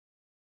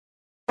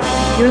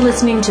You're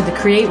listening to the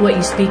Create What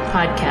You Speak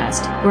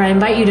podcast, where I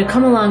invite you to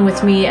come along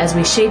with me as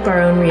we shape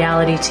our own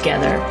reality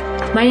together.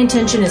 My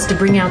intention is to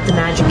bring out the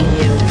magic in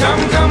you.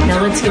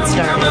 Now let's get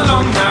started. Come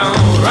along now,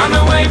 run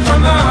away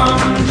from the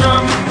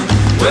humdrum.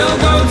 We'll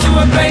go to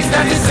a place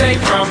that is safe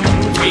from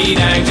greed,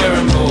 anger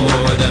and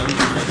boredom.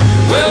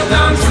 We'll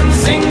dance and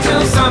sing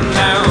till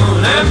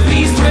sundown and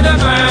feast with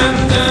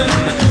abandon.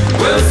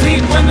 We'll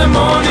sleep when the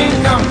morning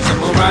comes and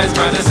we'll rise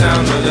by the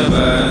sound of the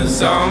bird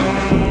song.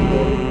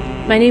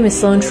 My name is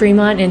Sloan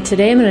Fremont, and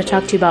today I'm going to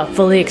talk to you about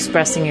fully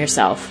expressing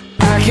yourself.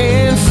 I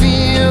can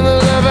feel the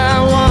love I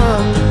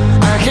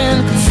want, I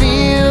can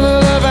feel the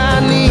love I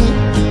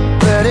need,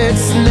 but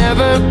it's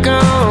never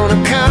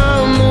gonna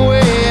come the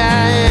way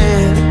I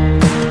am.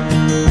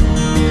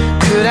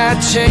 Could I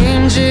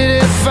change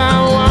it if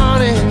I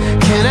wanted?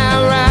 Can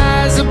I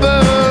rise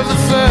above the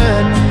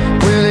flood?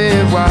 Will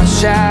it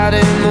wash out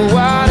in the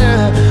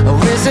water, or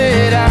is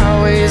it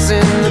always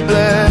in the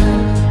blood?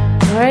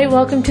 All right,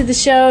 welcome to the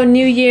show.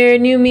 New year,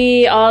 new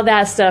me, all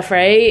that stuff,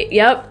 right?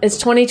 Yep, it's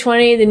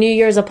 2020. The new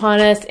year is upon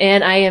us,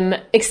 and I am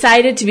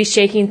excited to be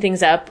shaking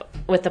things up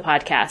with the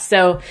podcast.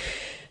 So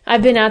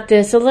I've been at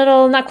this a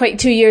little, not quite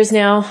 2 years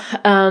now.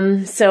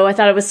 So I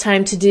thought it was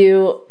time to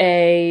do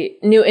a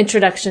new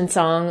introduction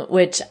song,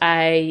 which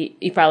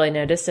you probably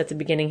noticed at the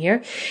beginning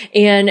here.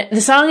 And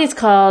the song is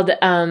called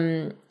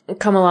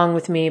Come Along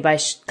With Me by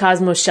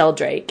Cosmo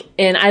Sheldrake.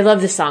 And I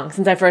love this song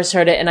since I first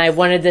heard it, and I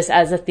wanted this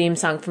as a theme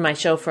song for my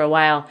show for a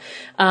while.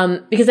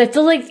 Because I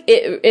feel like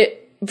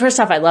first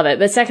off, I love it,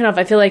 but second off,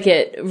 I feel like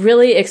it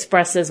really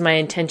expresses my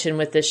intention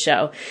with this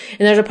show.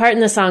 And there's a part in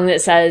the song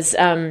that says,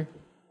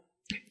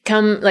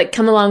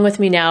 come along with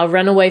me now,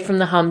 run away from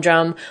the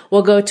humdrum.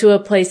 We'll go to a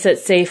place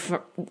that's safe.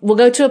 We'll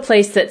go to a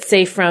place that's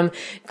safe from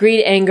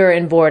greed, anger,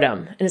 and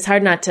boredom. And it's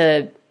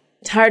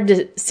hard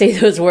to say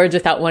those words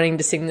without wanting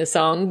to sing the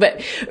song, but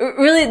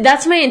really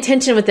that's my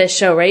intention with this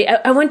show, right?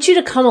 I want you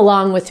to come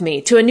along with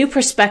me to a new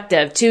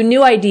perspective, to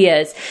new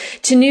ideas,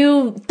 to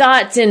new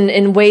thoughts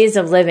and ways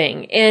of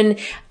living. And,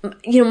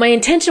 my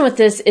intention with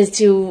this is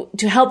to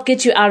help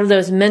get you out of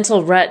those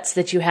mental ruts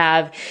that you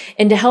have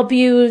and to help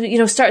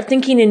you, start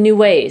thinking in new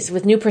ways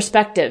with new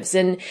perspectives.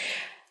 And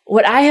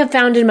what I have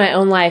found in my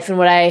own life and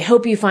what I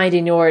hope you find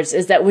in yours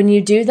is that when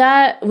you do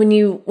that, when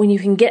you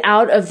can get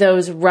out of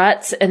those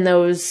ruts and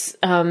those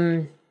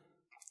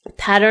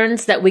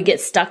patterns that we get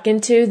stuck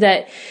into,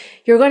 that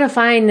you're going to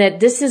find that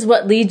this is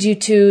what leads you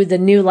to the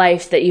new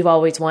life that you've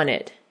always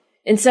wanted.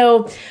 And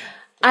so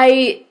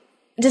I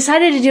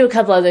decided to do a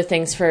couple other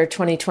things for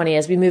 2020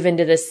 as we move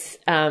into this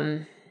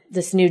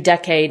new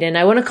decade. And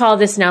I want to call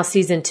this now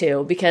season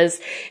 2 because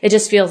it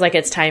just feels like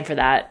it's time for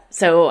that.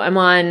 So I'm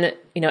on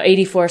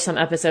 84 some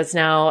episodes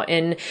now,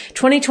 and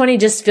 2020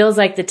 just feels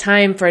like the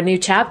time for a new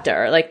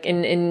chapter, like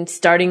in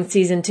starting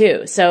season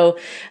 2. So,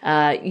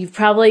 you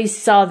probably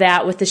saw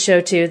that with the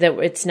show too, that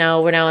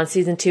we're now on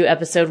season 2,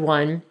 episode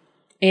 1.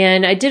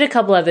 And I did a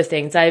couple other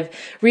things. I've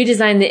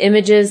redesigned the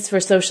images for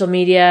social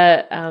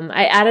media.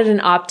 I added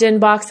an opt-in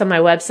box on my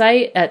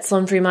website at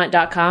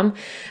sloanfremont.com.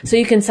 So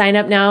you can sign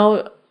up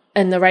now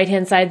on the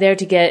right-hand side there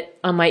to get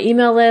on my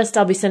email list.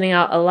 I'll be sending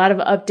out a lot of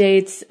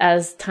updates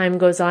as time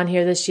goes on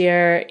here this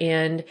year.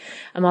 And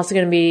I'm also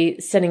going to be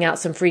sending out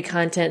some free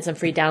content, some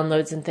free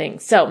downloads and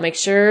things. So make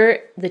sure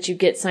that you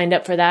get signed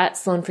up for that,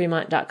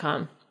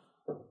 sloanfremont.com.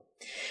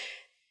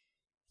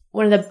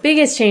 One of the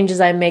biggest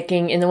changes I'm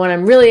making, and the one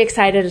I'm really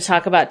excited to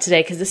talk about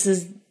today, because this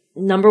is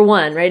number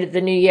 1, right, at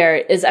the new year,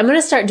 is I'm going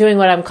to start doing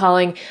what I'm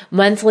calling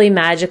monthly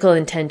magical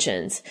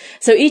intentions.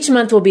 So each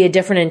month will be a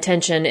different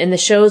intention, and the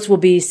shows will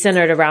be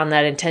centered around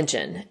that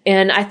intention.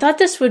 And I thought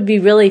this would be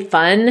really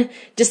fun,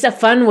 just a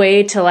fun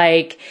way to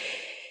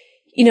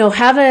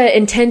have an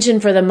intention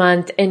for the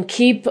month and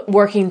keep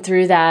working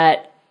through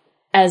that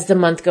as the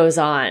month goes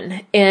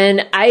on.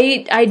 And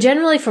I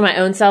generally, for my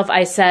own self,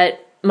 I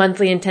set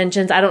monthly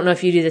intentions. I don't know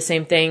if you do the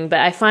same thing,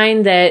 but I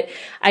find that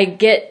I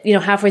get,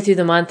 halfway through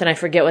the month and I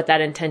forget what that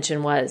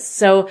intention was.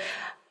 So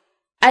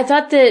I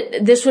thought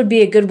that this would be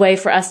a good way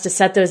for us to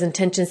set those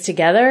intentions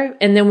together,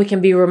 and then we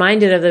can be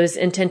reminded of those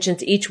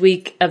intentions each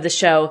week of the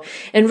show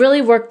and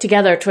really work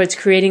together towards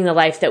creating the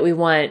life that we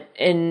want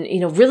and,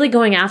 really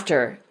going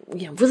after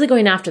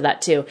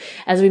that too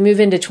as we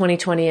move into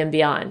 2020 and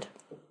beyond.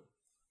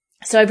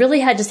 So I really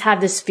had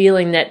this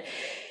feeling that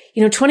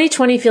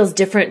 2020 feels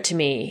different to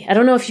me. I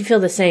don't know if you feel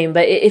the same,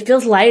 but it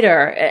feels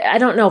lighter. I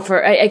don't know.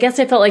 I guess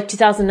I felt like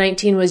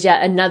 2019 was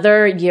yet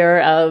another year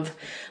of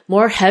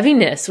more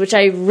heaviness, which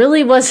I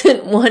really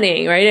wasn't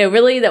wanting, right?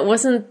 That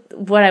wasn't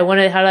what I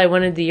wanted, how I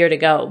wanted the year to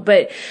go.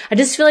 But I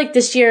just feel like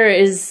this year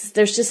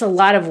there's just a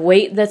lot of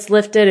weight that's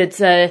lifted.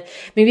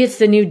 Maybe it's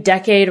the new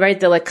decade, right?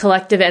 The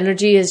collective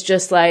energy is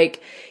just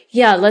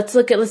let's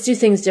do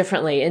things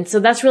differently. And so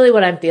that's really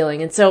what I'm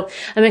feeling. And so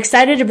I'm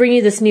excited to bring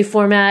you this new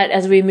format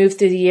as we move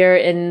through the year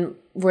and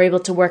we're able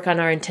to work on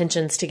our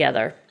intentions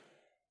together.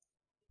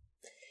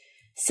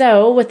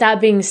 So with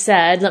that being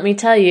said, let me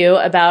tell you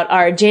about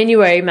our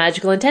January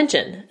magical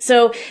intention.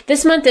 So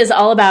this month is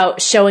all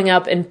about showing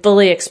up and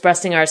fully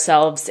expressing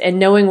ourselves and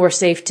knowing we're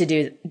safe to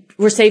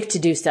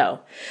do so.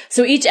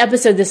 So each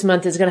episode this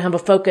month is going to have a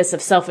focus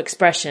of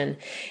self-expression.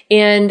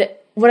 And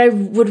what I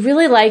would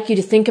really like you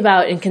to think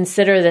about and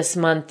consider this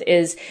month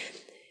is,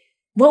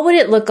 what would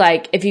it look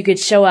like if you could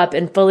show up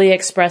and fully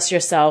express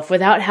yourself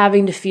without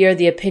having to fear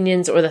the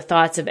opinions or the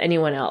thoughts of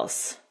anyone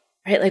else?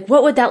 Right? Like,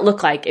 what would that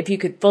look like if you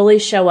could fully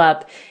show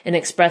up and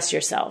express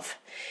yourself?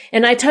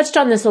 And I touched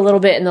on this a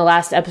little bit in the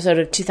last episode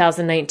of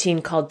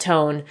 2019 called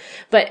Tone,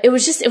 but it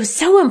was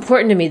so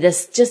important to me,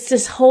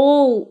 this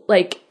whole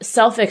like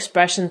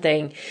self-expression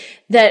thing,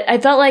 that I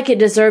felt like it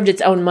deserved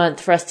its own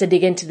month for us to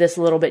dig into this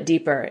a little bit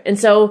deeper. And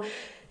so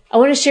I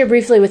want to share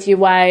briefly with you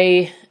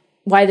why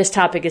this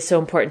topic is so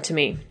important to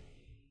me.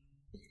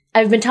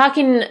 I've been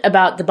talking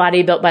about the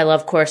Body Built by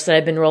Love course that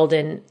I've been enrolled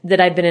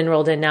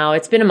in now.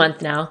 It's been a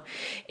month now.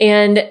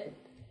 And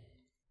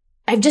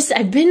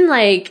I've been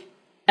like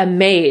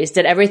amazed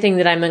at everything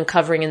that I'm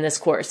uncovering in this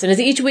course. And as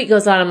each week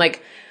goes on, I'm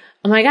like,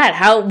 oh my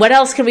God, what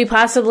else could we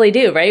possibly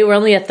do? Right? We're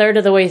only a third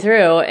of the way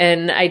through.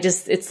 And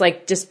it's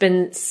like just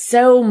been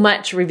so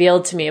much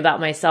revealed to me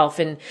about myself.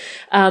 And,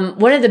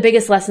 one of the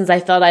biggest lessons I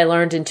felt I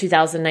learned in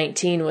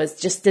 2019 was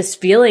just this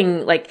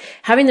feeling, like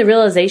having the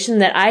realization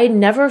that I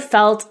never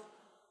felt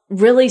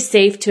really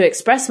safe to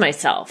express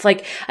myself.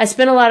 Like, I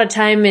spent a lot of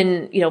time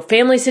in,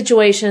 family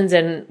situations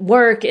and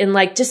work, and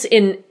like just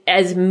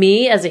as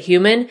me as a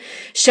human,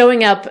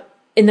 showing up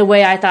in the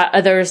way I thought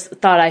others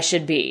thought I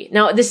should be.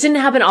 Now, this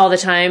didn't happen all the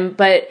time,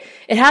 but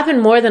it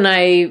happened more than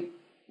I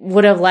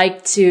would have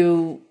liked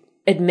to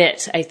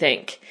admit, I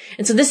think.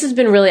 And so this has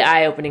been really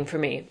eye-opening for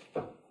me.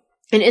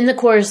 And in the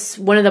course,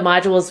 one of the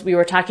modules, we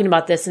were talking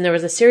about this, and there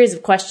was a series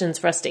of questions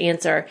for us to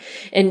answer,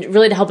 and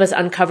really to help us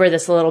uncover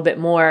this a little bit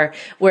more,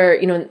 where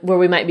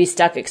we might be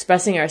stuck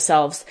expressing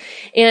ourselves.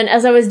 And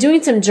as I was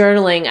doing some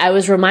journaling, I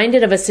was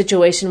reminded of a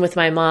situation with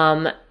my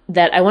mom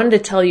that I wanted to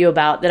tell you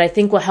about, that I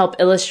think will help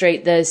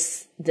illustrate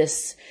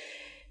this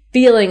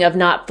feeling of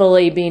not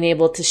fully being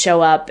able to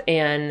show up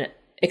and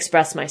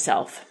express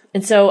myself.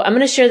 And so I'm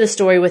going to share the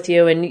story with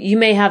you, and you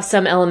may have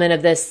some element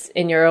of this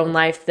in your own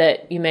life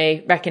that you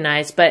may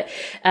recognize, but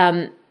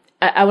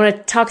I want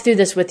to talk through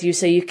this with you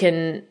so you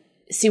can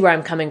see where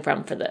I'm coming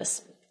from for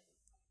this.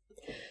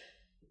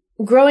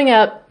 Growing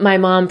up, my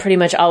mom pretty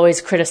much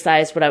always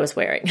criticized what I was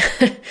wearing.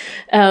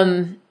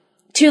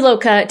 Too low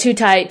cut, too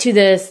tight, too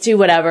this, too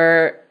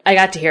whatever. I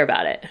got to hear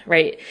about it,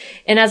 right?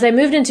 And as I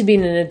moved into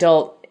being an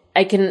adult,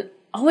 I can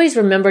always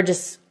remember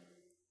just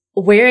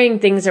wearing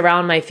things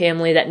around my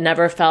family that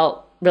never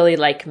felt really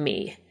like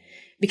me,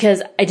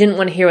 because I didn't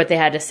want to hear what they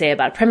had to say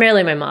about it.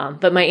 Primarily my mom,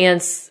 but my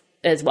aunts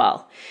as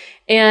well.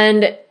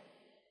 And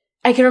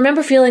I can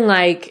remember feeling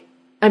like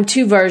I'm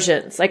two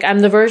versions. Like, I'm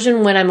the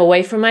version when I'm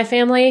away from my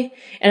family,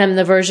 and I'm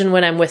the version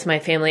when I'm with my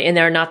family, and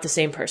they're not the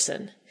same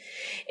person.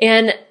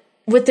 And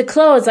with the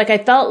clothes, like, I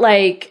felt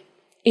like,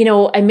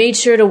 I made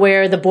sure to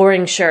wear the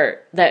boring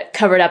shirt that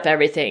covered up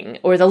everything,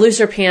 or the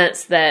looser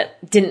pants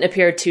that didn't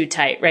appear too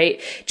tight,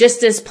 right?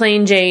 Just this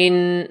plain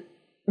Jane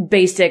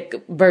basic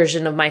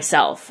version of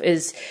myself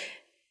is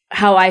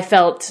how I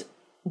felt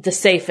the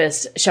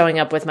safest showing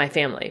up with my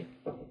family.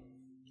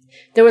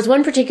 There was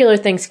one particular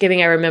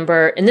Thanksgiving I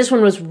remember, and this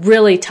one was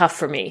really tough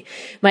for me.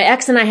 My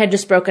ex and I had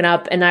just broken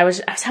up, and I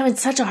was having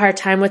such a hard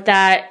time with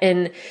that.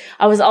 And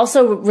I was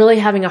also really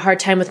having a hard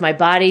time with my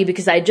body,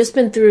 because I had just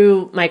been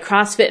through my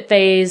CrossFit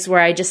phase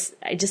where I just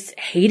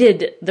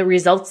hated the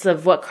results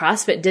of what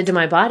CrossFit did to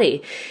my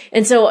body.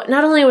 And so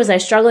not only was I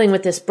struggling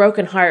with this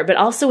broken heart, but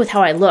also with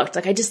how I looked.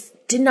 Like, I just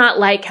did not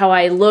like how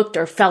I looked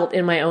or felt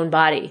in my own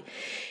body.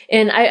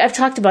 And I've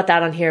talked about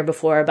that on here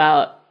before,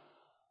 about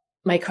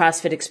my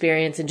CrossFit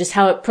experience and just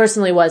how it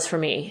personally was for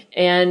me.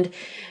 And,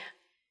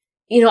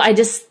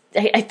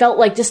 I felt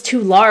like just too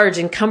large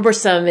and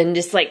cumbersome, and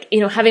just like,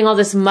 having all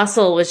this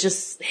muscle was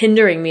just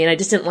hindering me, and I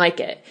just didn't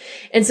like it.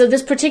 And so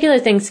this particular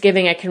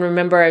Thanksgiving, I can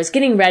remember I was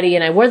getting ready,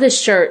 and I wore this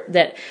shirt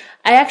that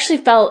I actually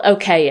felt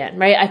okay in,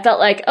 right? I felt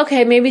like,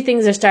 okay, maybe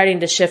things are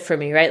starting to shift for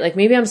me, right? Like,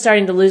 maybe I'm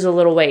starting to lose a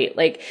little weight.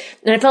 Like,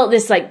 and I felt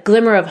this like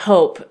glimmer of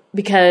hope,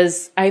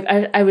 because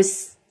I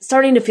was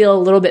starting to feel a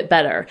little bit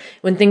better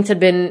when things had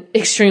been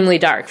extremely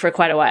dark for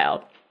quite a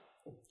while.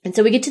 And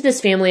so we get to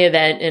this family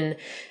event, and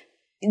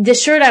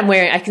this shirt I'm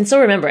wearing, I can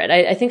still remember it.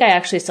 I think I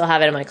actually still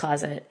have it in my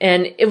closet.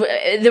 And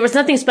there was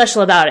nothing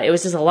special about it. It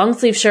was just a long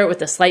sleeve shirt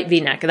with a slight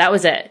V-neck. That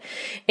was it.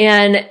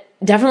 And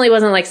definitely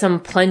wasn't like some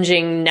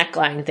plunging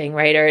neckline thing,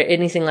 right? Or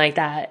anything like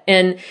that.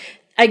 And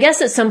I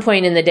guess at some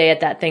point in the day at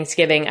that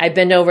Thanksgiving, I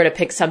bend over to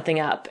pick something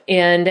up.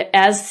 And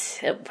as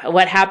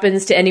what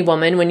happens to any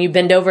woman, when you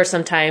bend over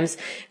sometimes,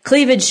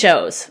 cleavage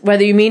shows,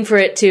 whether you mean for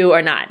it to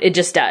or not. It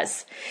just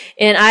does.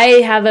 And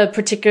I have a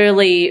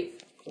particularly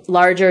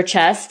larger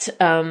chest,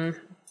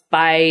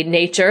 by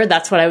nature.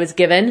 That's what I was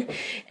given.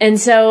 And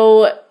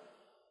so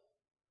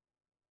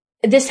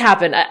this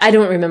happened. I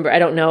don't remember. I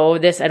don't know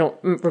this. I don't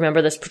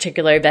remember this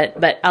particular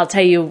event, but I'll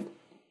tell you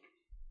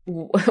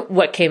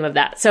what came of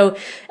that. So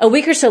a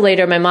week or so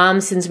later, my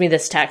mom sends me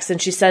this text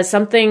and she says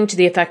something to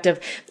the effect of,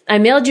 I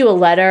mailed you a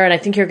letter and I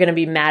think you're going to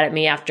be mad at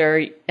me after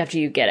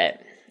you get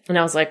it. And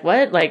I was like,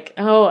 what? Like,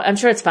 oh, I'm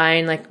sure it's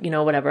fine. Like,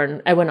 whatever.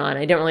 And I went on.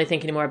 I didn't really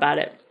think any more about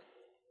it.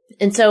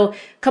 And so a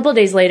couple of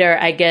days later,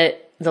 I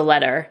get the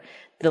letter,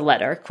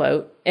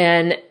 quote,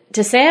 and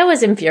to say I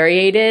was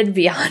infuriated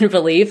beyond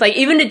belief, like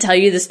even to tell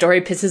you the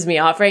story pisses me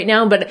off right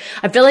now, but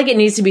I feel like it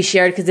needs to be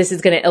shared because this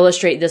is going to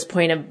illustrate this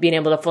point of being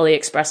able to fully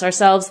express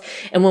ourselves.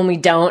 And when we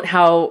don't,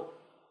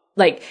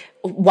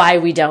 why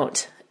we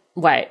don't,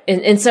 why.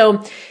 And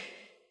so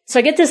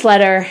I get this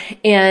letter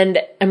and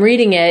I'm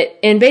reading it,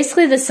 and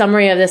basically the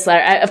summary of this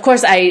letter, of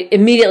course I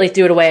immediately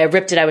threw it away. I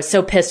ripped it. I was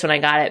so pissed when I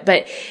got it,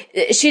 but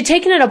she had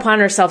taken it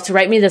upon herself to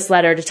write me this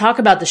letter to talk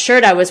about the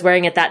shirt I was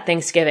wearing at that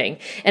Thanksgiving,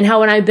 and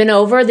how when I bent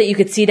over that you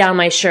could see down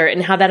my shirt,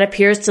 and how that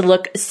appears to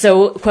look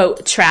so,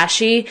 quote,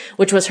 trashy,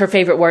 which was her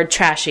favorite word,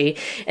 trashy,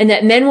 and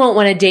that men won't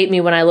want to date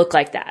me when I look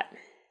like that.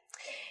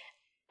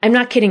 I'm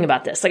not kidding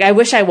about this. Like, I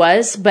wish I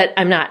was, but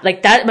I'm not.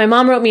 Like that, my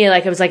mom wrote me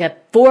it was like a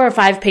 4 or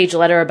 5 page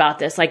letter about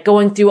this, like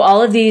going through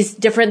all of these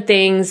different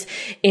things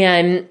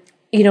and,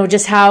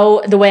 just how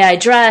the way I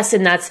dress,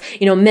 and that's,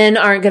 men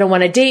aren't going to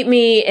want to date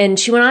me. And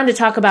she went on to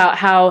talk about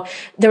how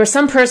there was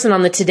some person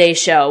on the Today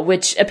Show,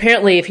 which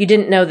apparently, if you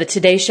didn't know, the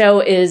Today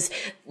Show is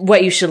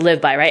what you should live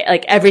by, right?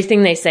 Like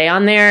everything they say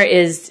on there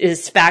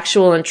is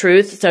factual and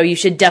truth. So you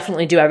should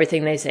definitely do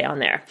everything they say on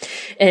there.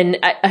 And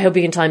I hope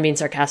you can tell I'm being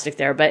sarcastic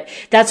there, but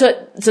that's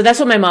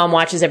what my mom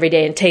watches every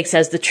day and takes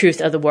as the truth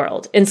of the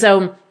world. And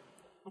so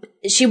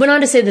she went on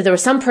to say that there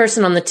was some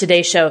person on the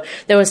Today Show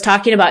that was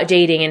talking about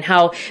dating and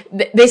how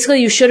basically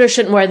you should or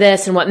shouldn't wear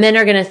this and what men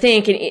are going to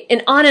think,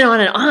 and on and on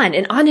and on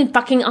and on and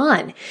fucking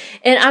on.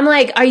 And I'm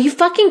like, are you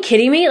fucking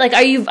kidding me? Like,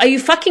 are you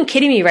fucking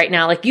kidding me right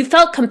now? Like, you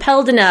felt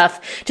compelled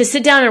enough to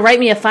sit down and write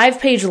me a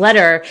 5-page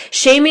letter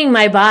shaming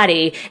my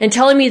body and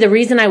telling me the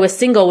reason I was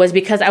single was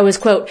because I was,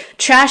 quote,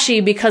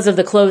 trashy because of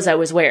the clothes I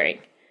was wearing.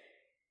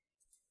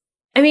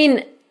 I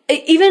mean,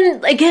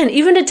 even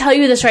to tell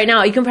you this right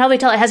now, you can probably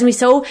tell it has me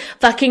so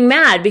fucking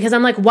mad, because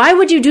I'm like, why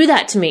would you do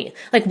that to me?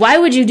 Like, why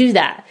would you do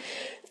that?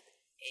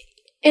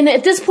 And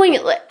at this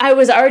point, I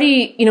was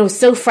already,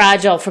 so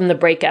fragile from the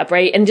breakup,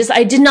 right? And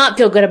I did not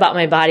feel good about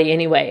my body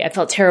anyway. I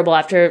felt terrible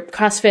after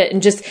CrossFit,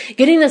 and just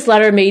getting this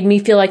letter made me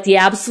feel like the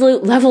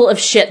absolute level of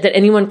shit that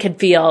anyone could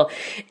feel.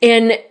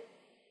 And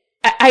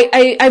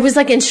I was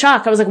like in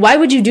shock. I was like, why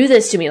would you do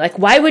this to me? Like,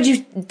 why would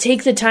you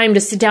take the time to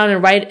sit down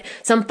and write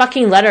some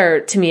fucking letter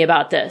to me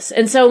about this?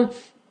 And so,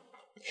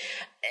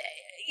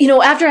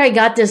 after I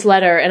got this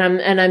letter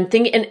and I'm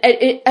thinking, and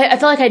I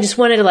felt like I just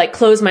wanted to like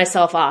close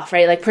myself off,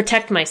 right? Like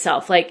protect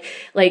myself, like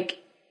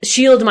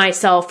shield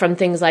myself from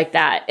things like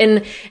that.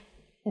 And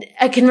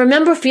I can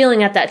remember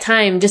feeling at that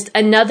time just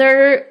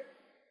another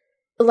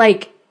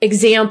like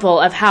example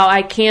of how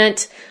I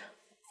can't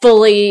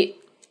fully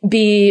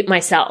be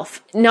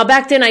myself. Now,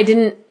 back then I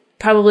didn't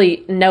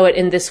probably know it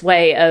in this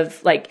way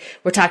of like,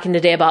 we're talking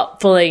today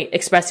about fully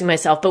expressing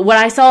myself. But what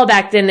I saw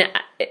back then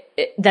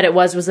that it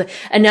was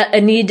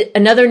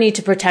another need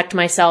to protect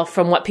myself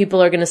from what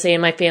people are going to say in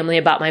my family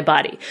about my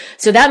body.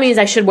 So that means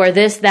I should wear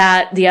this,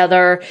 that, the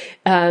other,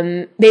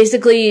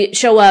 basically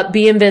show up,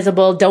 be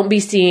invisible, don't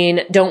be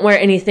seen, don't wear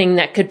anything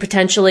that could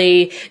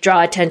potentially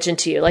draw attention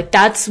to you. Like,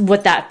 that's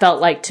what that felt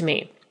like to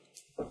me.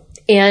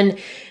 And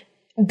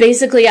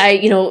basically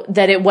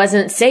that it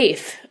wasn't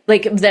safe,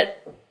 like that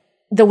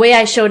the way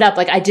I showed up,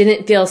 like I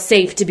didn't feel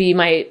safe to be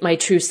my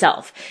true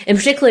self, and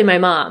particularly my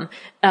mom.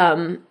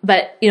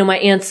 But my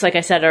aunts, like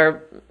I said, are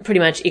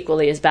pretty much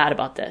equally as bad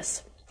about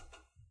this.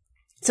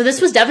 So this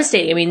was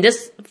devastating. I mean,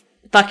 this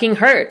fucking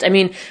hurt. I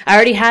mean, I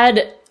already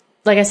had,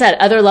 like I said,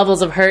 other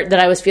levels of hurt that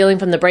I was feeling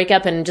from the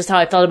breakup and just how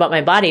I felt about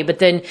my body. But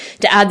then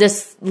to add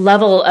this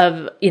level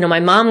of, my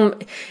mom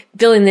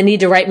feeling the need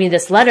to write me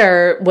this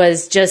letter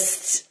was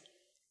just,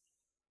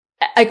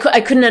 I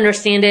couldn't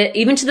understand it.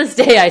 Even to this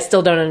day, I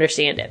still don't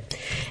understand it.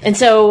 And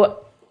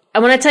so I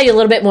want to tell you a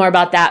little bit more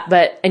about that,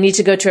 but I need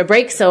to go to a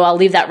break, so I'll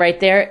leave that right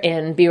there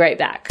and be right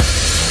back.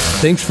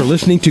 Thanks for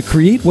listening to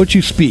Create What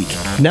You Speak,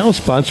 now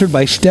sponsored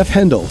by Steph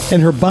Hendel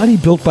and her Body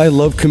Built by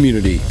Love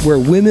community, where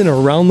women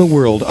around the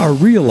world are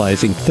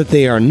realizing that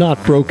they are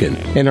not broken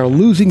and are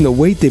losing the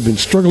weight they've been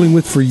struggling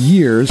with for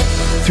years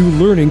through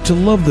learning to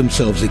love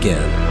themselves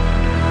again.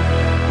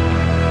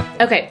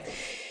 Okay.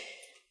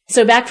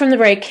 So back from the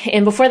break,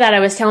 and before that I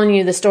was telling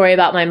you the story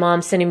about my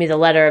mom sending me the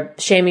letter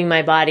shaming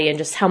my body and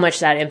just how much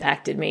that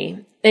impacted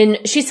me. And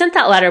she sent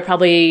that letter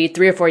probably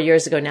 3 or 4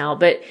 years ago now,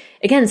 but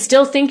again,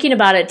 still thinking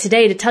about it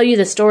today to tell you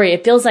the story,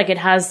 it feels like it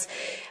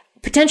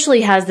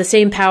potentially has the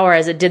same power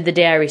as it did the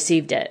day I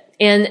received it.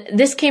 And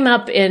this came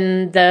up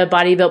in the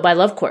Body Built by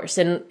Love course.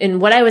 And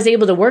what I was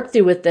able to work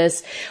through with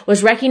this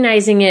was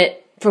recognizing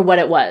it for what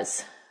it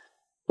was,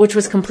 which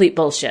was complete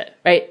bullshit,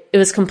 right? It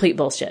was complete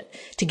bullshit.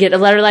 To get a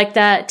letter like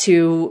that,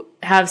 to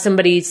have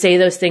somebody say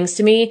those things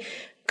to me,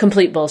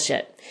 complete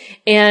bullshit.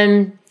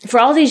 And for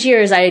all these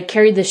years, I had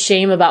carried this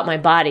shame about my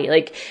body,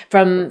 like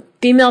from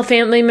female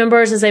family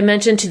members, as I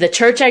mentioned, to the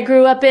church I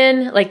grew up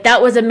in. Like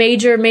that was a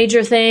major,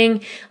 major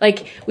thing.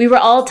 Like we were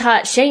all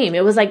taught shame.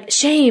 It was like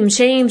shame,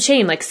 shame,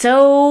 shame, like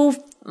so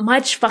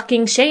much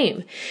fucking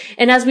shame.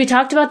 And as we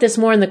talked about this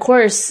more in the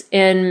course,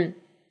 and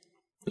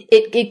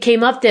it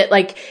came up that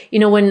like, you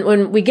know,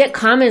 when we get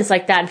comments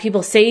like that and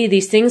people say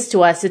these things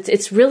to us,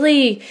 it's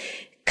really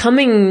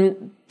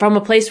coming from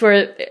a place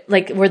where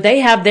they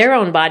have their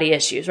own body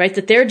issues, right?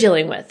 That they're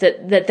dealing with,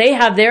 that they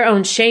have their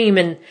own shame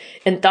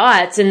and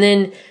thoughts. And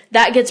then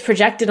that gets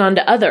projected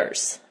onto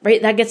others,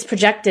 right? That gets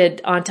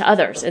projected onto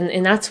others.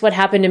 And that's what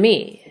happened to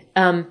me.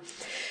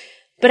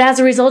 But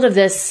as a result of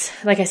this,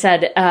 like I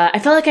said, I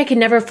felt like I could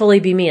never fully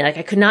be me. Like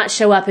I could not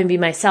show up and be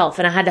myself.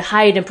 And I had to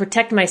hide and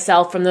protect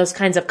myself from those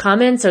kinds of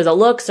comments or the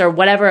looks or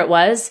whatever it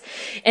was.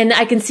 And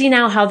I can see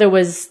now how there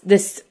was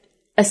this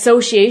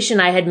association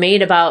I had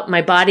made about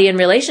my body and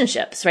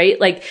relationships, right?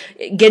 Like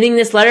getting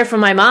this letter from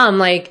my mom,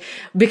 like,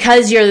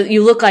 because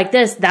you look like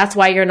this, that's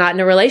why you're not in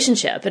a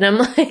relationship. And I'm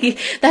like,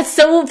 that's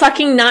so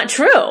fucking not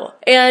true.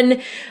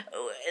 And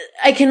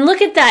I can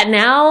look at that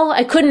now.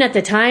 I couldn't at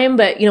the time,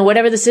 but you know,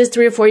 whatever this is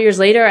 3 or 4 years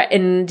later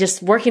and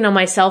just working on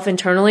myself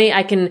internally,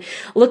 I can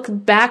look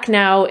back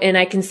now and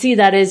I can see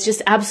that is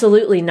just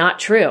absolutely not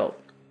true.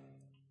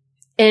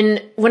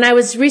 And when I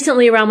was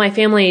recently around my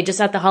family,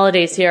 just at the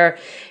holidays here,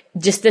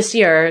 just this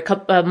year,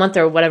 a month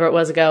or whatever it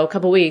was ago, a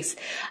couple weeks,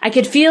 I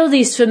could feel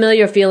these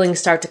familiar feelings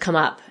start to come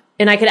up.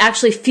 And I could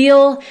actually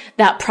feel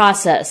that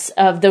process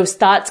of those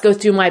thoughts go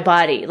through my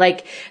body.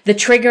 Like the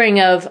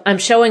triggering of, I'm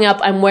showing up,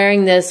 I'm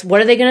wearing this.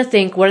 What are they going to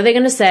think? What are they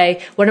going to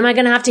say? What am I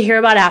going to have to hear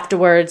about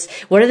afterwards?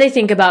 What do they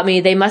think about me?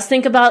 They must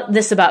think about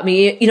this about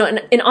me, you know,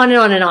 and on and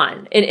on and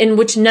on, in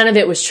which none of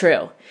it was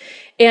true.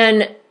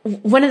 And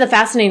one of the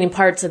fascinating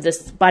parts of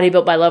this Body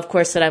Built by Love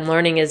course that I'm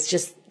learning is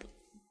just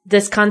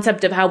this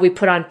concept of how we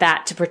put on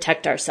fat to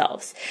protect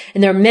ourselves.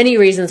 And there are many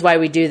reasons why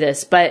we do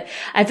this, but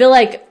I feel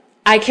like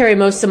I carry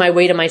most of my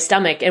weight in my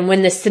stomach. And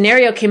when this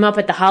scenario came up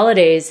at the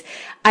holidays,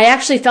 I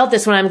actually felt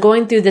this when I'm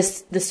going through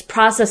this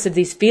process of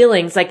these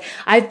feelings. Like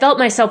I felt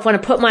myself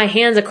want to put my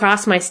hands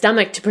across my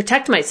stomach to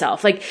protect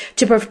myself, like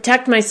to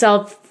protect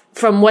myself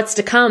from what's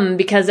to come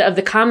because of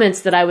the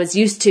comments that I was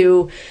used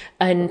to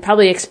and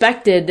probably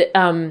expected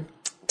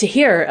to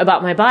hear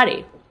about my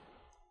body.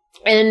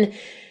 And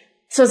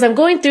so as I'm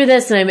going through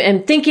this and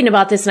I'm thinking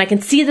about this and I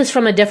can see this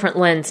from a different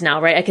lens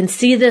now, right? I can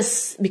see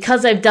this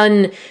because I've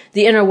done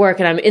the inner work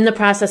and I'm in the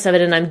process of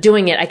it and I'm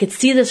doing it. I could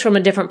see this from a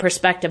different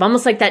perspective,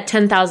 almost like that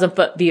 10,000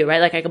 foot view,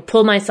 right? Like I could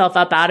pull myself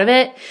up out of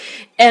it.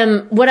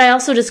 And what I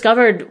also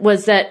discovered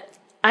was that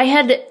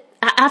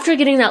after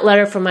getting that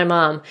letter from my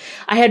mom,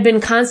 I had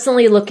been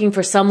constantly looking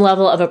for some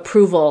level of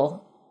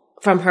approval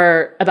from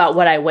her about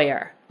what I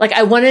wear. Like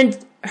I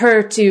wanted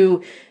her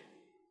to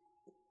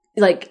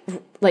like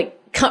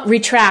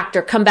retract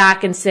or come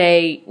back and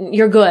say,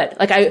 you're good.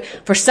 Like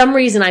for some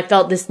reason, I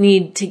felt this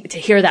need to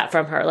hear that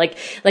from her. Like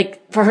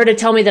for her to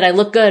tell me that I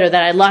look good or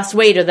that I lost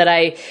weight or that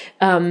I,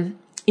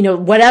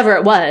 whatever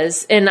it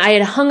was. And I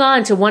had hung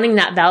on to wanting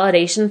that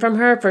validation from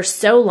her for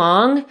so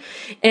long.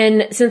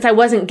 And since I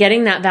wasn't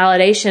getting that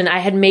validation, I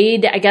had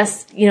made, I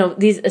guess,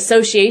 these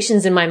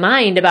associations in my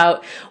mind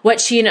about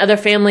what she and other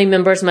family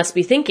members must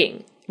be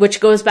thinking, which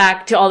goes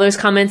back to all those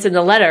comments in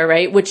the letter,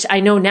 right? Which I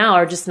know now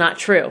are just not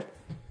true.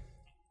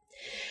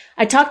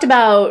 I talked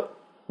about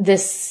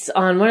this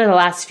on one of the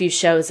last few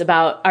shows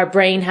about our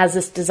brain has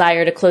this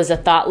desire to close a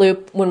thought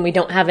loop when we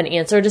don't have an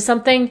answer to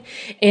something.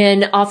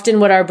 And often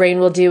what our brain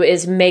will do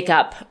is make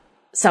up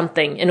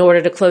something in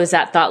order to close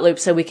that thought loop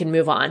so we can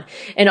move on.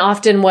 And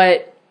often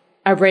what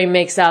our brain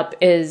makes up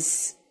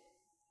is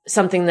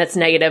something that's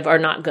negative or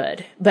not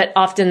good. But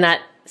often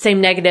that same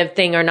negative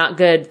thing or not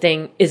good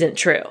thing isn't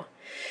true.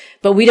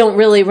 But we can't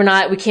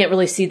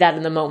really see that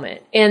in the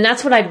moment. And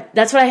that's what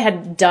I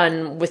had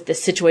done with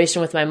this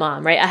situation with my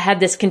mom, right? I had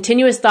this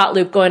continuous thought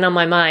loop going on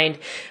my mind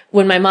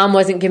when my mom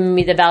wasn't giving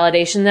me the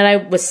validation that I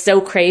was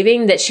so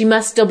craving, that she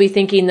must still be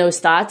thinking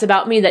those thoughts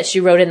about me that she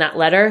wrote in that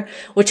letter,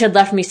 which had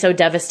left me so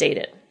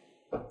devastated.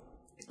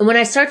 And when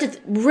I start to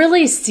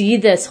really see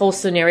this whole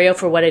scenario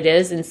for what it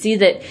is and see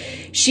that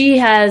she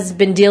has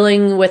been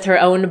dealing with her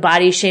own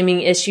body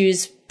shaming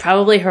issues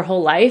probably her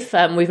whole life.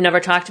 We've never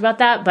talked about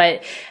that,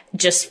 but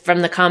just from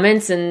the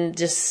comments and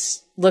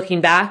just looking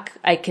back,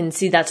 I can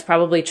see that's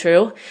probably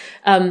true.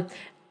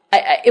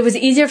 It was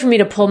easier for me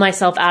to pull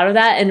myself out of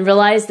that and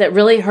realize that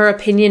really her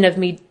opinion of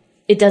me,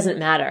 it doesn't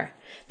matter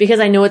because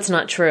I know it's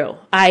not true.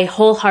 I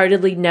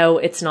wholeheartedly know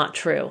it's not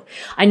true.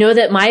 I know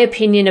that my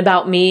opinion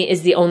about me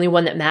is the only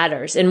one that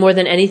matters. And more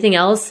than anything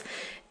else,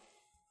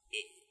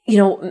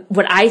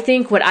 what I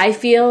think, what I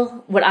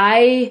feel, what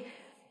I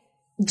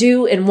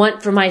do and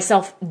want for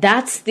myself,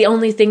 that's the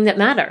only thing that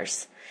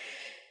matters.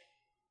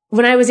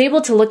 When I was able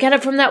to look at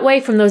it from that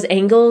way, from those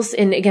angles,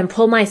 and again,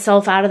 pull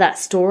myself out of that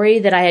story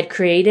that I had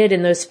created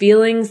and those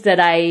feelings that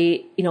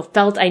I,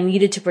 felt I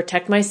needed to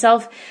protect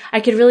myself,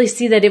 I could really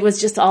see that it was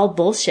just all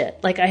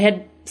bullshit. Like I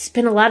had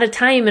spent a lot of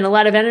time and a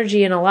lot of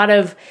energy and a lot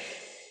of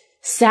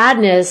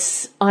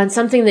sadness on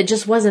something that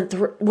just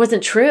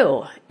wasn't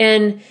true.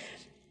 And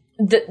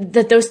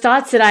that those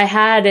thoughts that I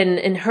had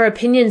and her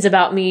opinions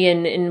about me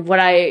and what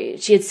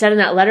she had said in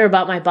that letter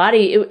about my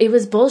body, it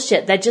was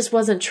bullshit. That just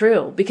wasn't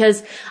true,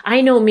 because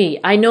I know me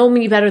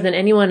better than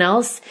anyone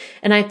else.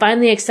 And I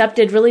finally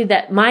accepted really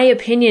that my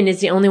opinion is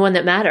the only one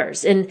that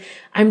matters. And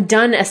I'm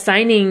done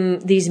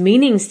assigning these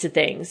meanings to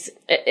things,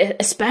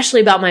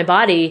 especially about my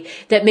body,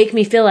 that make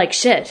me feel like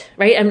shit,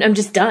 right? I'm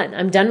just done.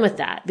 I'm done with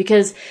that,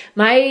 because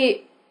my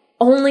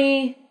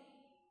only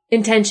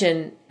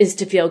intention is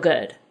to feel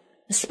good.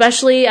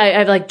 Especially,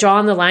 I've like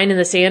drawn the line in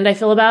the sand. I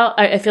feel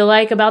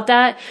like about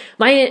that.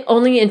 My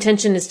only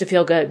intention is to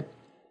feel good.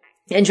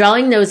 And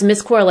drawing those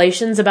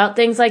miscorrelations about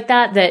things like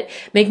that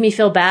make me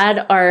feel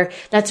bad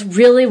that's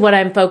really what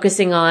I'm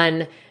focusing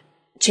on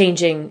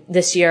changing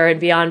this year and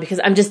beyond,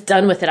 because I'm just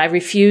done with it. I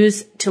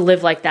refuse to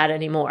live like that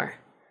anymore.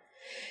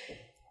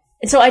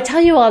 And so I tell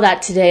you all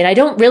that today, and I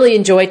don't really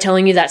enjoy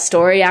telling you that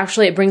story.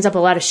 Actually, it brings up a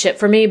lot of shit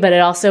for me, but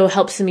it also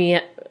helps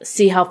me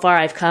see how far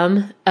I've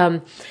come.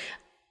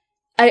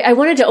 I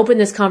wanted to open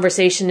this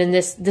conversation in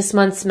this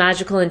month's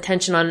magical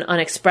intention on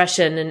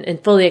expression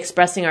and fully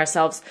expressing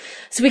ourselves,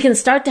 so we can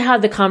start to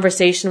have the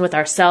conversation with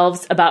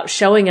ourselves about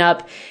showing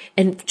up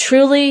and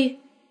truly,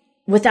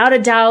 without a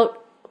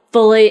doubt,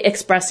 fully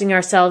expressing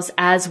ourselves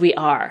as we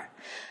are.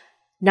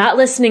 Not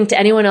listening to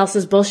anyone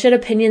else's bullshit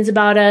opinions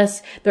about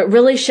us, but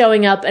really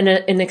showing up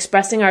and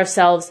expressing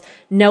ourselves,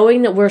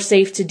 knowing that we're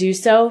safe to do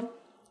so.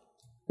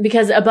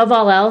 Because above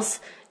all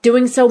else,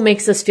 doing so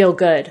makes us feel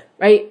good,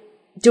 right?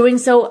 Doing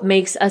so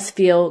makes us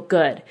feel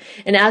good.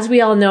 And as we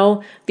all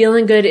know,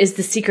 feeling good is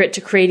the secret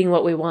to creating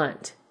what we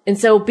want. And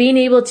so being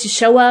able to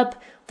show up,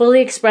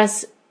 fully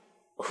express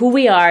who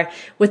we are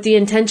with the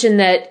intention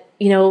that,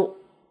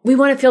 we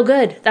want to feel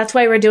good. That's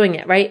why we're doing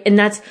it, right? And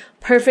that's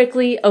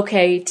perfectly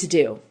okay to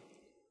do.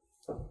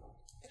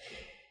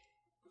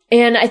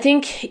 And I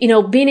think,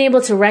 being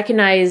able to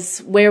recognize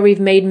where we've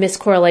made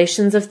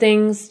miscorrelations of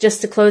things,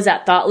 just to close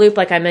that thought loop,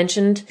 like I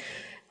mentioned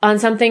on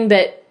something,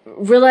 but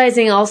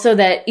realizing also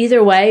that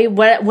either way,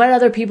 what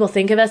other people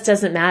think of us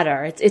doesn't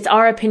matter. It's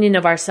our opinion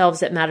of ourselves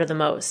that matter the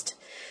most.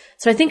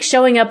 So I think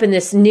showing up in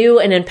this new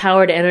and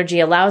empowered energy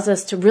allows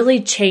us to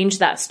really change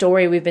that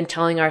story we've been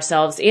telling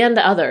ourselves and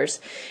others,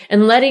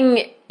 and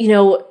letting,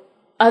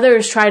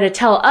 others try to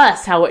tell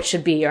us how it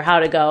should be or how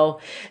to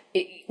go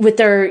with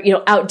their,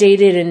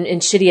 outdated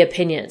and shitty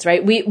opinions,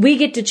 right? We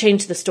get to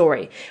change the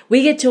story.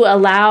 We get to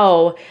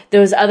allow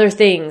those other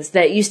things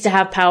that used to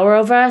have power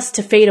over us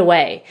to fade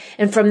away.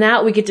 And from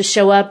that, we get to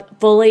show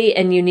up fully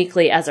and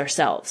uniquely as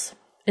ourselves.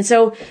 And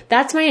so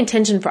that's my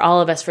intention for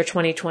all of us for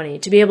 2020,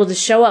 to be able to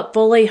show up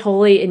fully,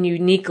 wholly, and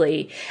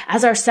uniquely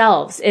as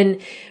ourselves,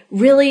 and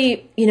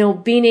really,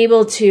 being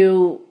able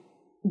to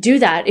do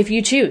that if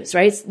you choose,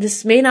 right?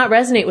 This may not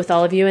resonate with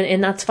all of you,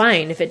 and that's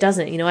fine if it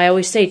doesn't. I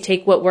always say,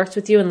 take what works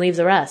with you and leave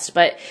the rest.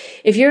 But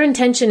if your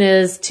intention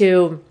is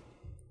to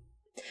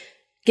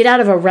get out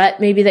of a rut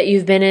maybe that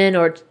you've been in,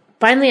 or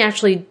finally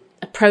actually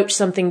approach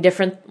something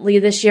differently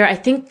this year, I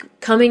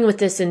think coming with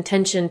this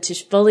intention to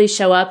fully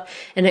show up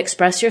and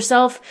express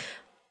yourself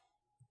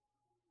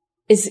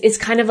is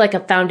kind of like a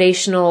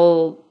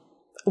foundational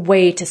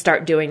way to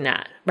start doing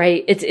that,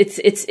 right?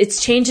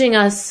 It's changing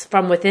us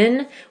from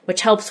within,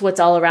 which helps what's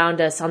all around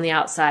us on the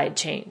outside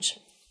change.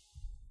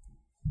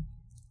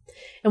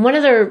 And one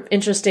other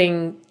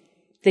interesting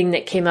thing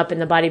that came up in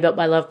the Body Built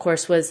by Love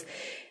course was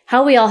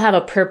how we all have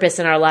a purpose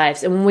in our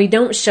lives. And when we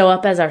don't show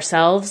up as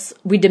ourselves,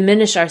 we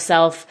diminish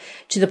ourselves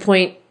to the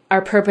point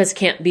our purpose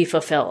can't be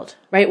fulfilled,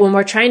 right? When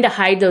we're trying to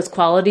hide those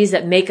qualities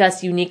that make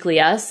us uniquely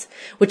us,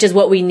 which is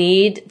what we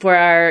need for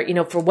our,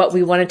 for what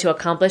we wanted to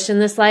accomplish in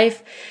this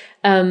life,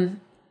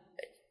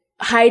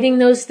 hiding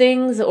those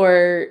things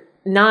or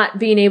not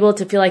being able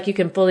to feel like you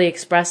can fully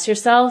express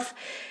yourself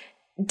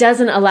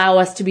doesn't allow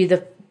us to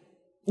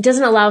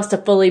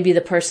fully be the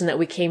person that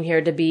we came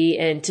here to be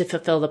and to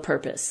fulfill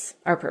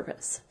our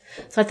purpose.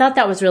 So I thought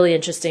that was really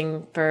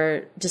interesting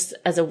for just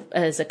as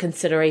a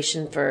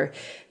consideration for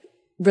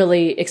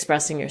really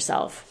expressing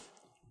yourself.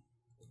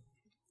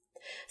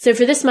 So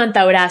for this month,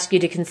 I would ask you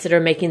to consider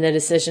making the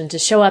decision to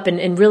show up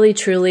and really,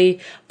 truly,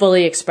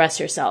 fully express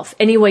yourself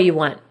any way you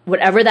want,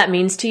 whatever that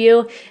means to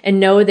you, and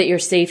know that you're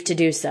safe to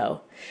do so.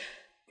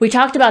 We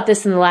talked about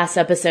this in the last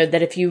episode,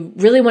 that if you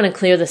really want to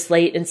clear the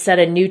slate and set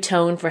a new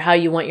tone for how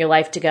you want your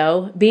life to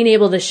go, being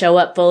able to show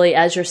up fully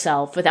as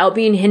yourself without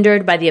being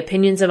hindered by the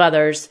opinions of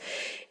others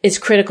is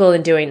critical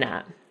in doing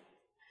that.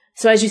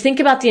 So as you think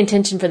about the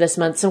intention for this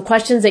month, some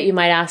questions that you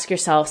might ask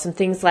yourself, some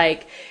things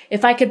like,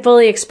 if I could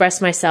fully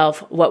express myself,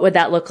 what would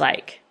that look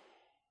like?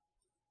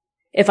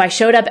 If I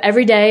showed up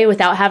every day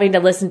without having to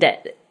listen to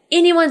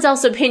anyone's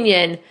else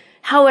opinion,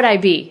 how would I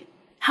be?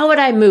 How would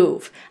I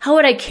move? How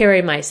would I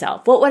carry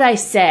myself? What would I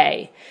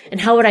say? And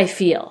how would I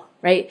feel?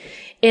 Right?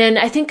 And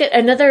I think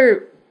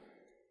another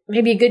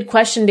maybe a good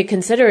question to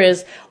consider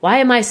is, why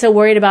am I so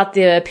worried about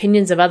the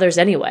opinions of others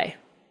anyway?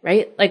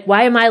 Right? Like,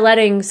 why am I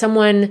letting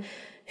someone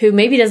who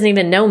maybe doesn't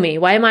even know me,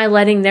 why am I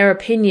letting their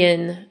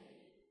opinion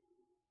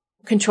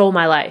control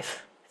my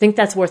life? think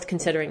that's worth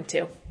considering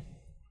too.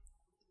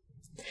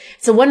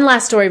 So one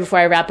last story before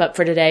I wrap up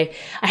for today.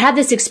 I had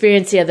this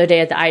experience the other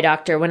day at the eye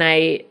doctor when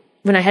I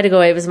had to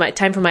go. It was my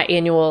time for my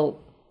annual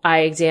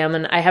eye exam,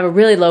 and I have a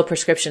really low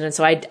prescription. And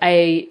so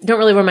I don't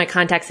really wear my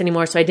contacts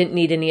anymore. So I didn't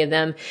need any of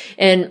them,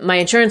 and my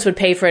insurance would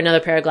pay for another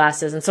pair of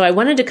glasses. And so I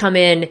wanted to come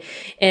in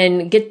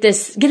and get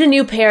a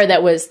new pair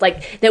that was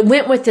like, that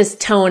went with this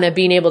tone of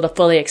being able to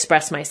fully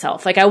express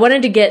myself. Like I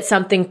wanted to get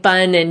something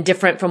fun and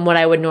different from what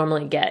I would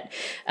normally get.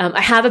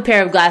 I have a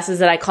pair of glasses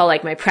that I call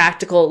like my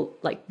practical,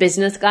 like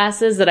business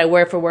glasses that I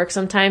wear for work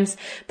sometimes,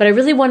 but I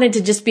really wanted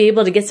to just be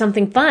able to get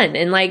something fun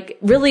and like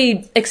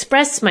really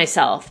express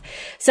myself.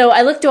 So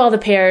I looked through all the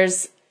pairs.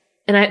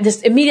 And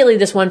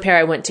this one pair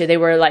I went to, they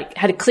were like,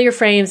 had clear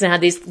frames and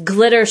had these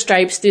glitter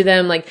stripes through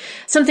them, like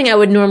something I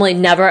would normally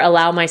never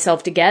allow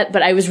myself to get,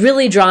 but I was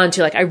really drawn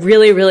to, like, I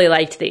really, really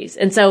liked these.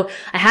 And so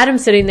I had them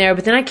sitting there,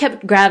 but then I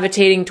kept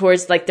gravitating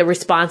towards like the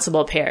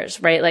responsible pairs,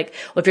 right? Like,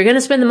 well, if you're going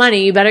to spend the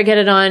money, you better get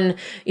it on,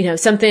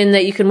 something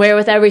that you can wear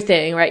with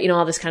everything, right?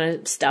 All this kind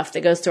of stuff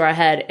that goes through our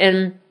head.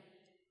 And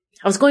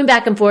I was going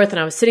back and forth and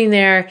I was sitting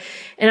there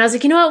and I was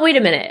like, you know what? Wait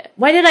a minute.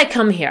 Why did I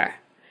come here?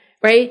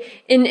 Right?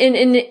 In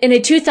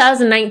a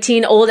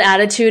 2019 old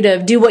attitude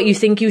of do what you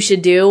think you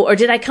should do, or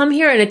did I come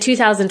here in a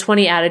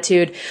 2020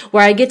 attitude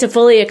where I get to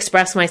fully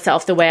express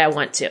myself the way I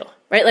want to,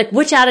 right? Like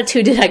which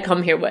attitude did I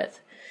come here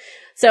with?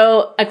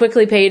 So I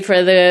quickly paid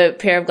for the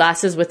pair of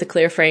glasses with the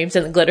clear frames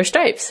and the glitter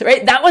stripes,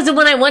 right? That was the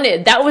one I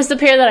wanted. That was the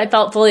pair that I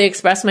felt fully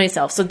expressed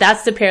myself. So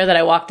that's the pair that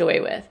I walked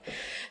away with.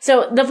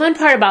 So the fun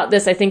part about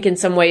this, I think in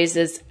some ways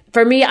is,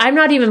 for me, I'm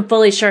not even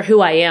fully sure who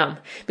I am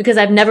because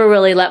I've never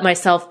really let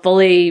myself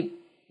fully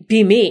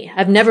be me.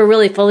 I've never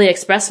really fully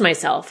expressed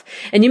myself.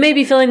 And you may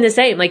be feeling the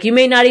same. Like you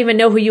may not even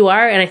know who you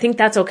are. And I think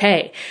that's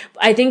okay.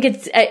 I think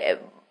it's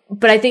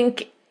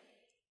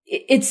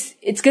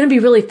going to be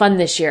really fun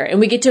this year. And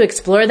we get to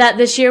explore that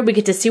this year. We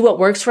get to see what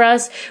works for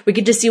us. We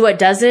get to see what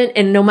doesn't.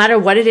 And no matter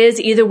what it is,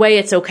 either way,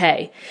 it's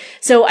okay.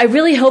 So I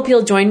really hope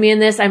you'll join me in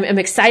this. I'm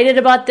excited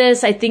about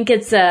this. I think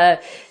it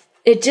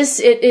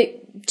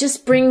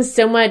just brings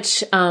so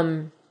much,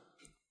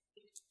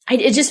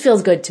 it just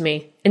feels good to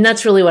me. And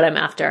that's really what I'm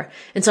after.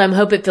 And so I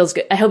hope it feels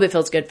good. I hope it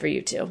feels good for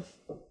you too.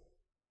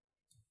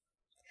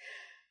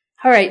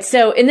 All right.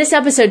 So in this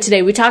episode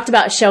today, we talked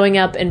about showing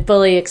up and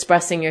fully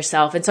expressing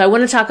yourself. And so I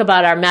want to talk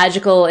about our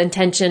magical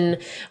intention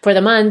for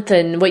the month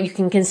and what you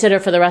can consider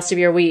for the rest of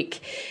your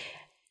week.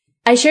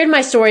 I shared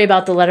my story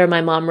about the letter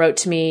my mom wrote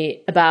to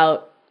me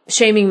about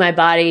shaming my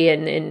body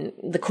and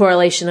the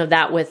correlation of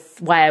that with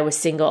why I was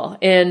single.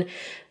 And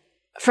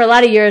for a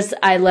lot of years,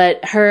 I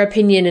let her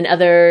opinion and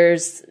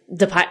others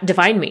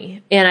define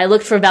me. And I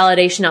looked for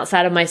validation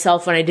outside of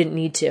myself when I didn't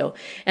need to.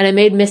 And I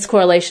made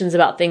miscorrelations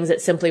about things that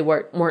simply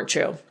weren't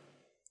true.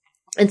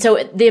 And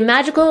so the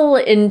magical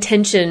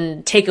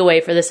intention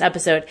takeaway for this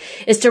episode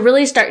is to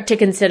really start to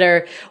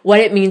consider what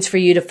it means for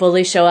you to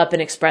fully show up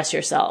and express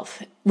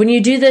yourself. When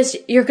you do this,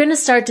 you're going to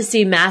start to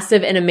see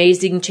massive and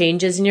amazing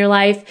changes in your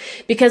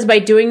life because by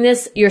doing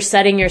this, you're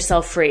setting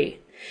yourself free.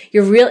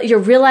 You're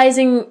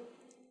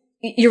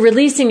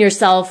releasing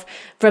yourself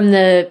from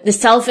the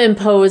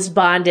self-imposed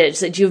bondage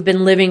that you've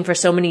been living for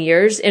so many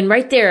years. And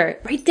right there,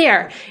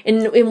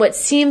 in what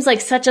seems like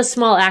such a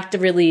small act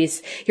of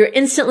release, you're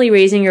instantly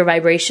raising your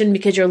vibration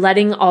because you're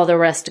letting all the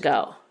rest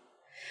go.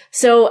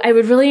 So I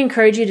would really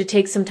encourage you to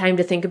take some time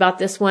to think about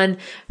this one,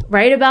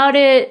 write about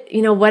it,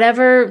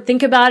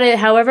 think about it,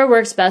 however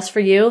works best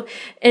for you,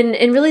 and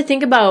really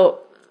think about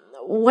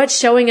what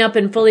showing up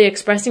and fully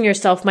expressing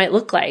yourself might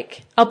look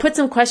like. I'll put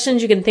some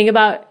questions you can think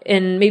about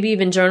and maybe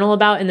even journal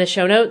about in the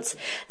show notes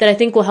that I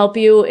think will help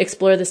you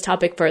explore this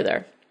topic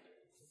further.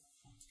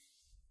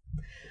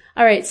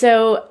 All right.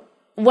 So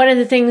one of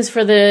the things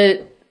for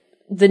the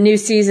new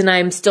season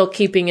I'm still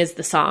keeping is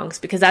the songs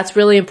because that's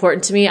really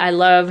important to me. I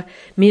love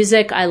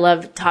music. I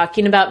love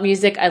talking about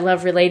music. I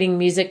love relating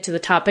music to the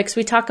topics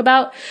we talk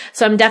about.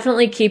 So I'm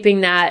definitely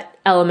keeping that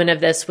element of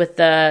this with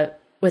the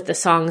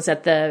songs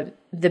at the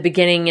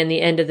beginning and the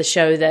end of the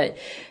show that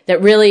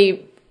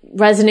really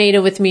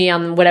resonated with me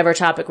on whatever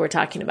topic we're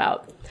talking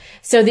about.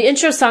 So the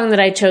intro song that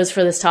I chose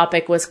for this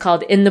topic was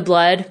called In the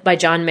Blood by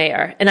John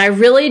Mayer. And I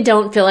really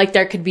don't feel like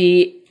there could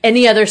be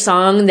any other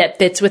song that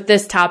fits with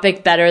this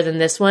topic better than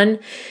this one.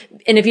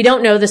 And if you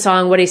don't know the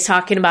song, what he's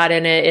talking about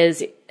in it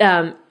is,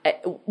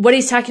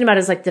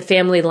 like the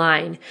family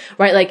line,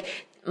 right? Like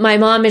my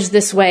mom is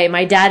this way.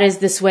 My dad is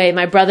this way.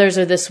 My brothers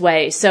are this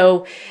way.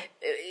 So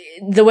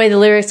the way the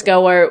lyrics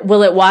go are,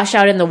 will it wash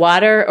out in the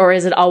water or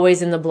is it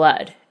always in the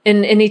blood?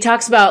 And he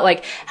talks about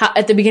like how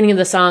at the beginning of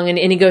the song and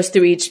he goes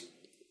through each,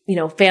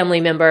 family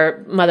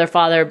member, mother,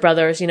 father,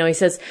 brothers, he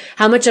says,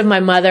 how much of my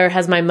mother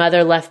has my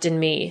mother left in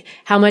me?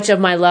 How much of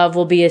my love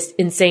will be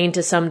insane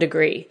to some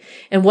degree?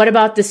 And what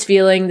about this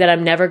feeling that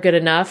I'm never good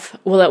enough?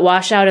 Will it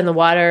wash out in the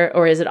water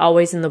or is it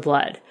always in the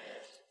blood?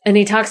 And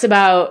he talks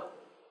about,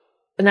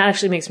 and that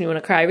actually makes me want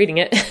to cry reading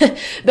it,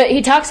 but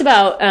he talks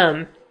about,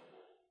 I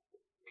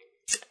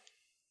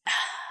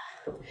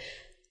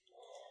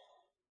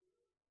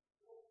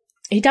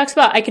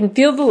can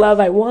feel the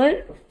love I want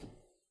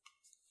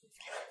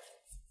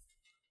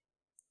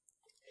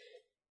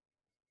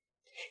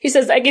He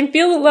says, I can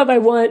feel the love I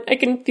want. I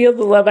can feel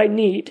the love I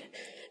need,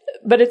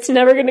 but it's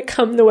never going to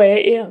come the way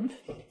I am.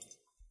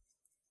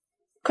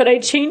 Could I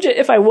change it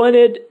if I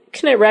wanted?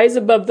 Can I rise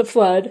above the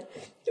flood?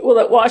 Will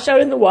it wash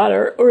out in the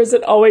water, or is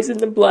it always in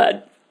the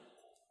blood?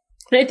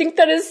 And I think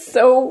that is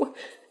so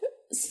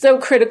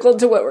critical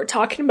to what we're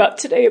talking about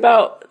today,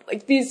 about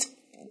like these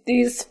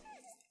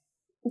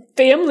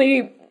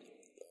family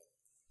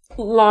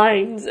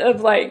lines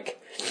of like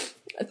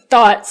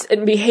thoughts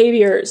and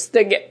behaviors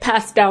that get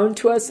passed down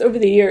to us over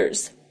the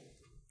years.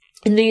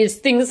 And these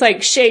things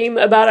like shame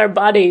about our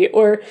body,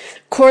 or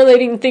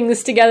correlating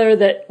things together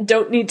that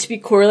don't need to be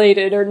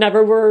correlated or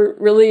never were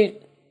really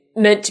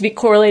meant to be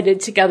correlated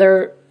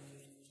together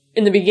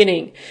in the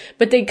beginning.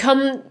 But they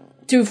come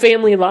through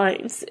family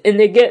lines and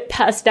they get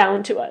passed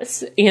down to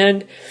us.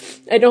 And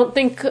I don't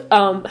think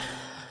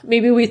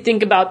maybe we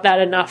think about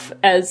that enough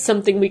as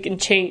something we can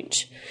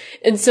change.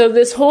 And so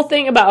this whole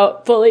thing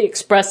about fully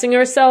expressing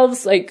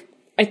ourselves, like,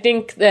 I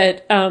think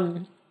that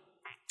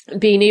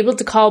being able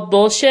to call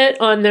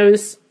bullshit on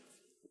those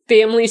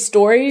family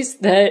stories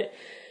that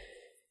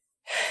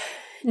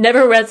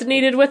never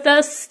resonated with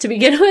us to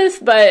begin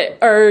with, but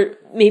are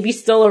maybe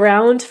still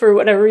around for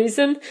whatever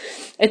reason,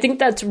 I think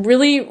that's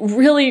really,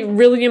 really,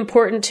 really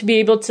important to be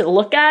able to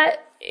look at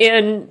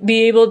and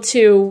be able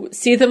to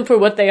see them for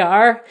what they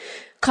are,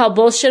 call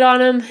bullshit on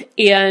them,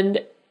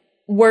 and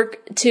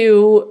work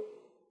to,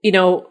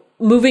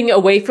 moving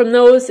away from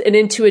those and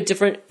into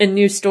a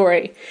new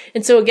story.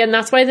 And so again,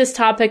 that's why this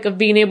topic of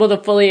being able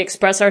to fully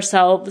express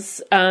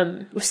ourselves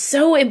was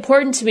so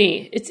important to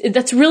me.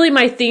 That's really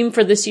my theme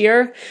for this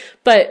year.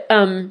 But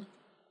and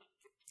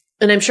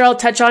I'm sure I'll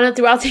touch on it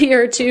throughout the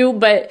year too.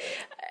 But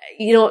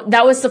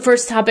that was the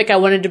first topic I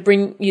wanted to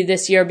bring you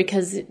this year,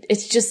 because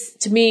it's just,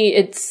 to me,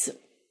 it's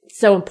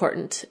so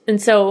important. And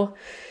so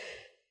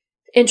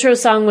intro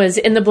song was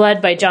In the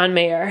Blood by John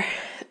Mayer.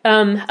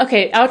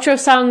 Okay, outro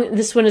song.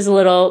 This one is a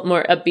little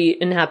more upbeat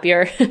and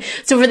happier.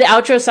 So for the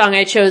outro song,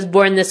 I chose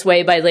Born This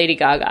Way by Lady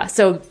Gaga.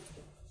 So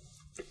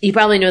you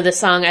probably know this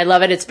song. I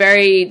love it. It's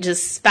very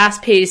just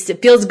fast paced.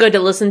 It feels good to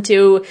listen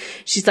to.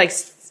 She's like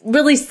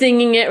really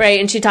singing it, right?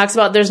 And she talks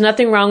about there's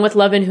nothing wrong with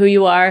loving who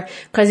you are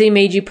because he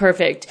made you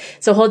perfect.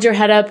 So hold your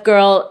head up,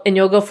 girl, and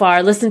you'll go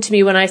far. Listen to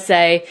me when I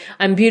say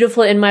I'm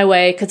beautiful in my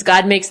way because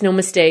God makes no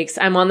mistakes.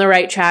 I'm on the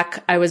right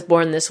track. I was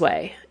born this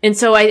way. And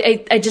so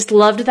I just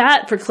loved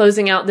that for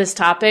closing out this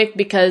topic,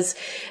 because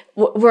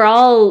we're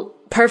all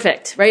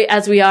perfect, right?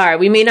 As we are.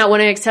 We may not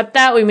want to accept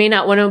that. We may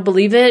not want to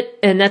believe it.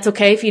 And that's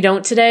okay if you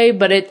don't today,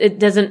 but it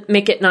doesn't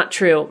make it not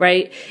true,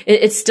 right?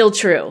 It's still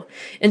true.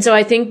 And so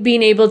I think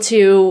being able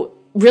to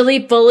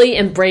really fully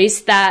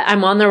embrace that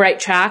I'm on the right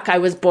track, I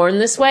was born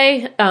this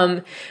way,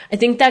 I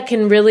think that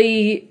can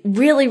really,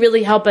 really,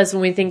 really help us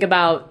when we think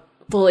about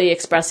fully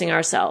expressing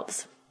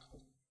ourselves.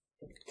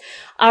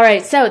 All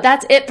right, so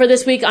that's it for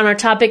this week on our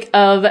topic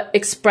of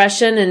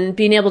expression and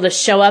being able to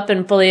show up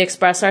and fully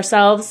express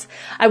ourselves.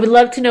 I would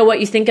love to know what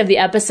you think of the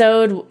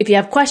episode. If you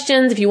have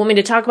questions, if you want me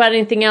to talk about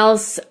anything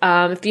else,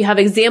 if you have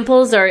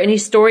examples or any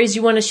stories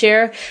you want to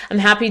share, I'm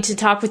happy to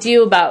talk with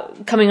you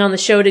about coming on the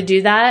show to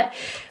do that.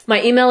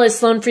 My email is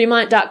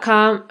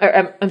sloanfremont.com,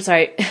 or I'm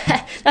sorry,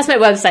 that's my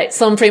website,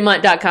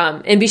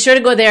 sloanfremont.com. And be sure to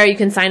go there. You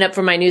can sign up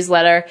for my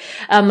newsletter.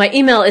 My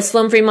email is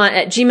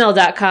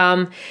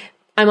sloanfremont@gmail.com.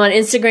 I'm on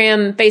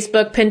Instagram,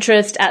 Facebook,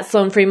 Pinterest at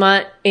Sloan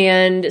Fremont,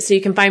 and so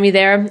you can find me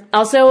there.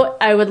 Also,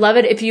 I would love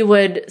it if you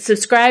would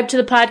subscribe to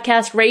the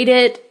podcast, rate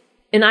it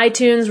in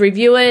iTunes,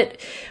 review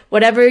it,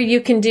 whatever you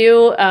can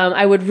do.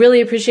 I would really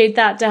appreciate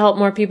that to help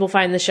more people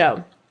find the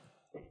show.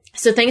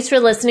 So thanks for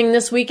listening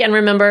this week, and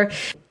remember,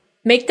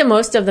 make the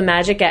most of the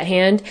magic at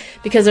hand,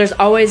 because there's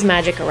always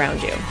magic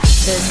around you.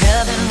 There's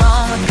nothing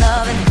wrong with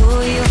loving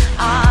who you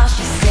are,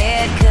 she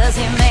said, 'cause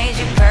he made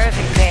you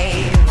perfect,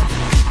 babe.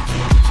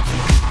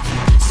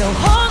 So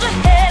hold